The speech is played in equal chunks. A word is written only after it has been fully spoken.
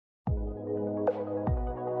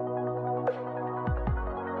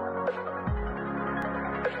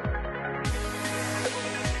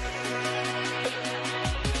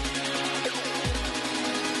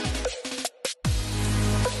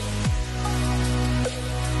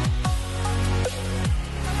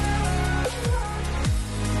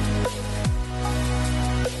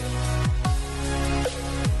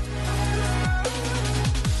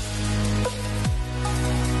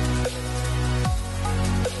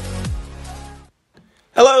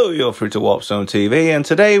Hello, you're through to Warpstone TV, and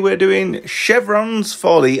today we're doing chevrons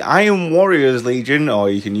for the Iron Warriors Legion,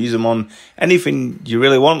 or you can use them on anything you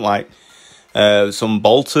really want, like some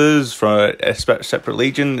bolters for a separate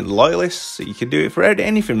legion, loyalists. You can do it for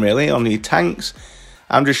anything really, on your tanks.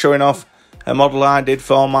 I'm just showing off a model I did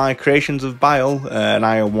for my Creations of Bile, an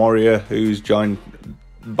Iron Warrior who's joined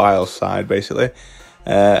Bile's side basically,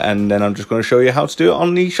 and then I'm just going to show you how to do it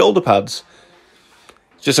on the shoulder pads.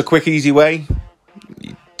 Just a quick, easy way.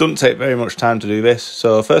 It doesn't take very much time to do this.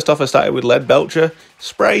 So first off, I started with Leadbelcher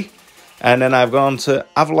spray, and then I've gone to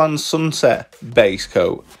Averland Sunset base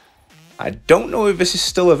coat. I don't know if this is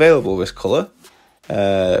still available, this colour,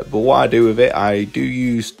 but what I do with it, I do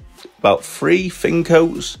use about 3 thin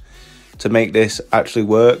coats to make this actually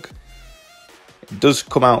work. It does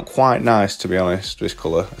come out quite nice, to be honest, this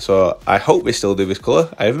colour. So I hope they still do this colour.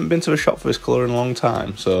 I haven't been to a shop for this colour in a long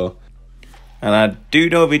time, so. And I do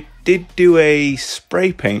know they did do a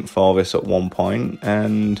spray paint for this at one point,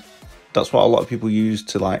 and that's what a lot of people use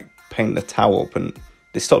to like paint the tower up, and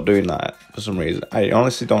they stopped doing that for some reason. I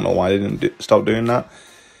honestly don't know why they didn't stop doing that.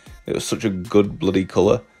 It was such a good bloody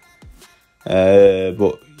colour.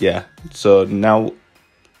 But yeah, so now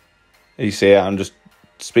you see I'm just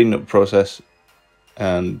speeding up the process,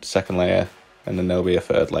 and second layer, and then there'll be a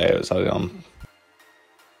third layer that's added on.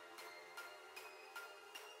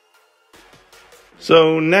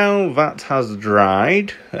 So now that has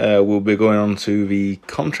dried, we'll be going on to the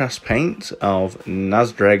contrast paint of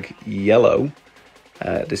Nazdreg Yellow.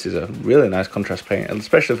 This is a really nice contrast paint,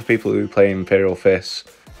 especially for people who play Imperial Fists.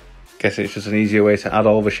 Guess it's just an easier way to add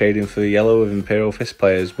all the shading for the yellow of Imperial Fist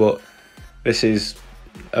players, but this is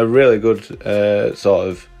a really good sort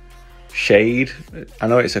of shade. I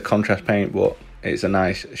know it's a contrast paint, but it's a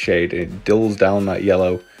nice shade. It dulls down that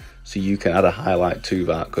yellow, so you can add a highlight to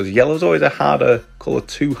that, because yellow's always a harder colour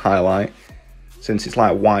to highlight. Since it's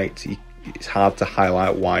like white, it's hard to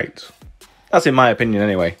highlight white. That's in my opinion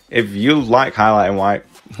anyway. If you like highlighting white,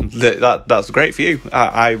 that's great for you.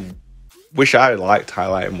 I wish I liked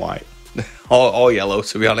highlighting white, or yellow,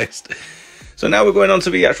 to be honest. So now we're going on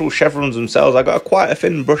to the actual chevrons themselves. I've got quite a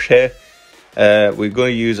thin brush here. We're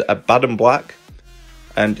going to use a Baden Black,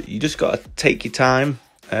 and you just got to take your time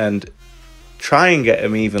and try and get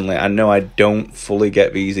them evenly. I know I don't fully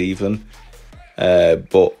get these even,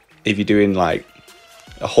 but if you're doing like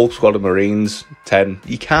a whole squad of Marines, 10,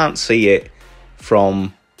 you can't see it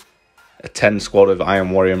from a 10 squad of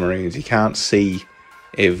Iron Warrior Marines. You can't see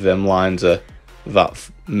if them lines are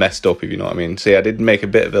that messed up, if you know what I mean. See, I did make a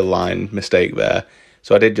bit of a line mistake there,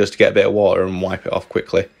 so I did just get a bit of water and wipe it off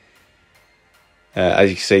quickly.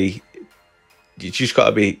 As you can see, you just got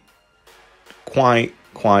to be quite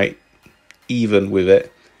even with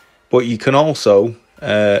it, but you can also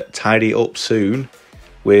tidy up soon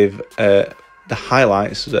with the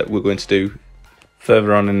highlights that we're going to do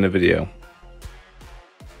further on in the video.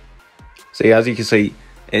 See, as you can see,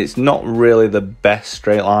 it's not really the best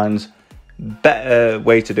straight lines. Better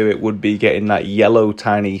way to do it would be getting that yellow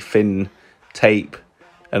tiny thin tape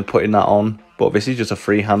and putting that on, but this is just a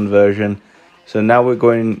freehand version. So now we're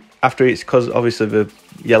going, after it's, because obviously the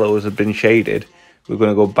yellows have been shaded, we're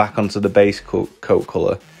going to go back onto the base coat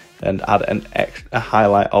colour and add a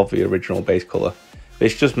highlight of the original base colour.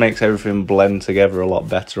 This just makes everything blend together a lot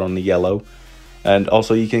better on the yellow. And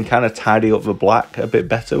also you can kind of tidy up the black a bit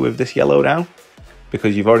better with this yellow now,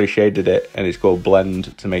 because you've already shaded it and it's going to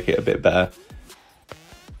blend to make it a bit better.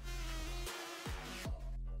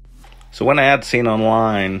 So when I had seen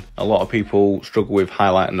online, a lot of people struggle with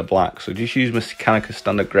highlighting the black, so just use Mechanicus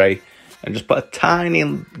standard grey and just put a tiny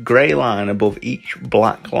grey line above each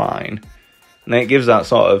black line, and then it gives that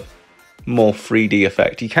sort of more 3D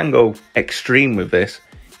effect. You can go extreme with this.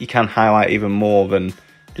 You can highlight even more than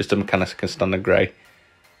just a Mechanicus standard grey,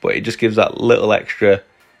 but it just gives that little extra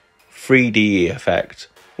 3D effect.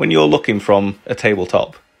 When you're looking from a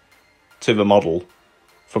tabletop to the model,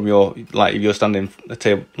 from your, like if you're standing a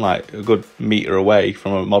table like a good meter away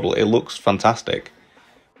from a model, it looks fantastic.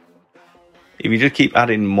 If you just keep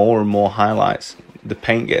adding more and more highlights, the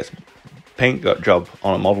paint job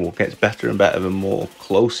on a model gets better and better the more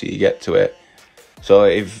closer you get to it. So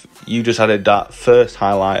if you just added that first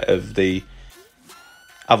highlight of the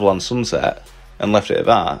Averland Sunset and left it at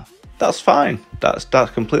that, that's fine. That's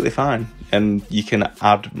completely fine. And you can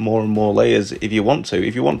add more and more layers if you want to.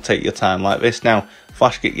 If you want to take your time like this. Now,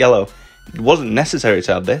 Flash Git Yellow, it wasn't necessary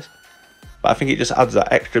to add this, but I think it just adds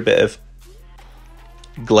that extra bit of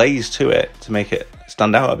glaze to it to make it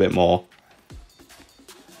stand out a bit more.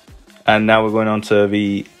 And now we're going on to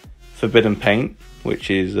the Forbidden Paint, which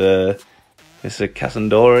is It's a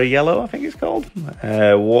Casandora yellow, I think it's called.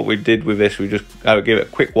 What we did with this, we just give it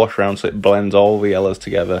a quick wash around so it blends all the yellows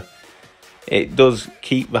together. It does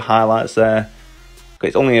keep the highlights there.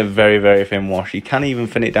 It's only a very, very thin wash. You can even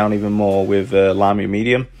thin it down even more with Lamy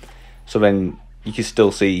Medium. So then you can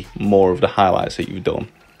still see more of the highlights that you've done.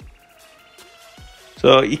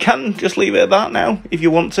 So you can just leave it at that now if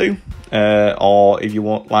you want to. Or if you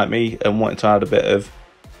want, like me, and wanting to add a bit of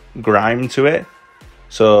grime to it.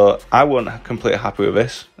 So I wasn't completely happy with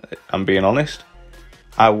this, I'm being honest.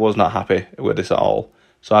 I was not happy with this at all.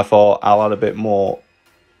 So I thought I'll add a bit more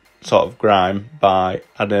sort of grime by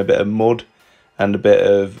adding a bit of mud and a bit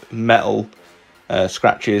of metal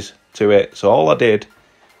scratches to it. So all I did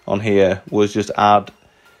on here was just add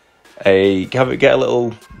get a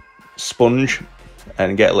little sponge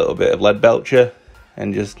and get a little bit of Leadbelcher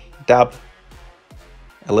and just dab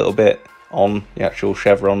a little bit on the actual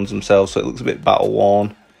chevrons themselves so it looks a bit battle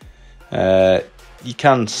worn. You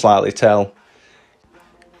can slightly tell.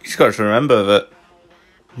 You just got to remember that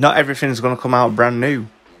not everything's going to come out brand new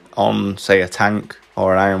on, say, a tank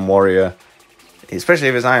or an Iron Warrior. Especially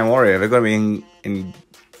if it's Iron Warrior, they're going to be in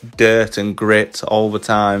dirt and grit all the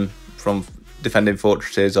time from defending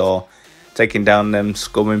fortresses or taking down them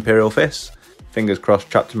scum Imperial fists. Fingers crossed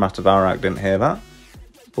Chapter Master Valrak didn't hear that.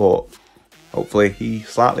 But hopefully he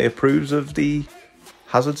slightly approves of the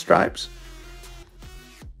hazard stripes.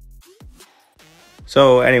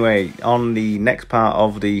 So anyway, on the next part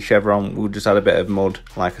of the chevron, we'll just add a bit of mud,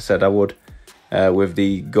 like I said I would, with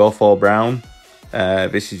the Gorthor brown.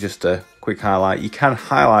 This is just a quick highlight. You can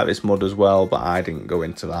highlight this mud as well, but I didn't go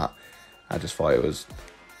into that. I just thought it was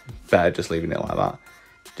better just leaving it like that.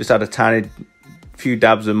 Just add a tiny few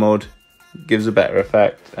dabs of mud, gives a better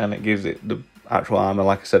effect, and it gives it the actual armour,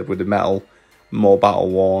 like I said, with the metal, more battle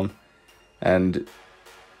worn. And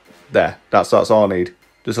there, that's all I need.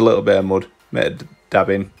 Just a little bit of mud, bit of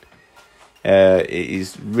dabbing. It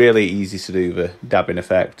is really easy to do the dabbing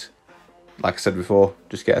effect. Like I said before,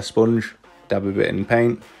 just get a sponge, dab a bit in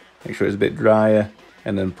paint, make sure it's a bit drier,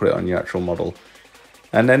 and then put it on your actual model.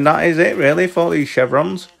 And then that is it really for these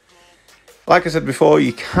chevrons. Like I said before,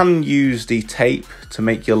 you can use the tape to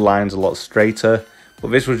make your lines a lot straighter, but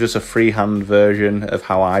this was just a freehand version of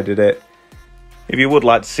how I did it. If you would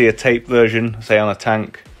like to see a tape version, say on a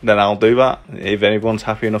tank, then I'll do that. If anyone's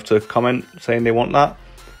happy enough to comment saying they want that.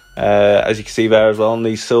 As you can see there as well, on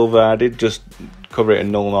the silver, I did just cover it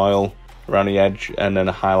in Nuln oil around the edge and then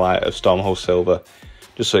a highlight of Stormhost silver,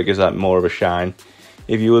 just so it gives that more of a shine,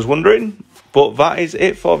 if you was wondering. But that is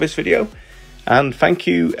it for this video, and thank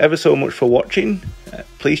you ever so much for watching.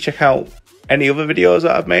 Please check out any other videos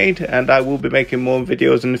that I've made, and I will be making more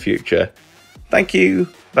videos in the future. Thank you,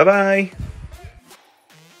 bye bye.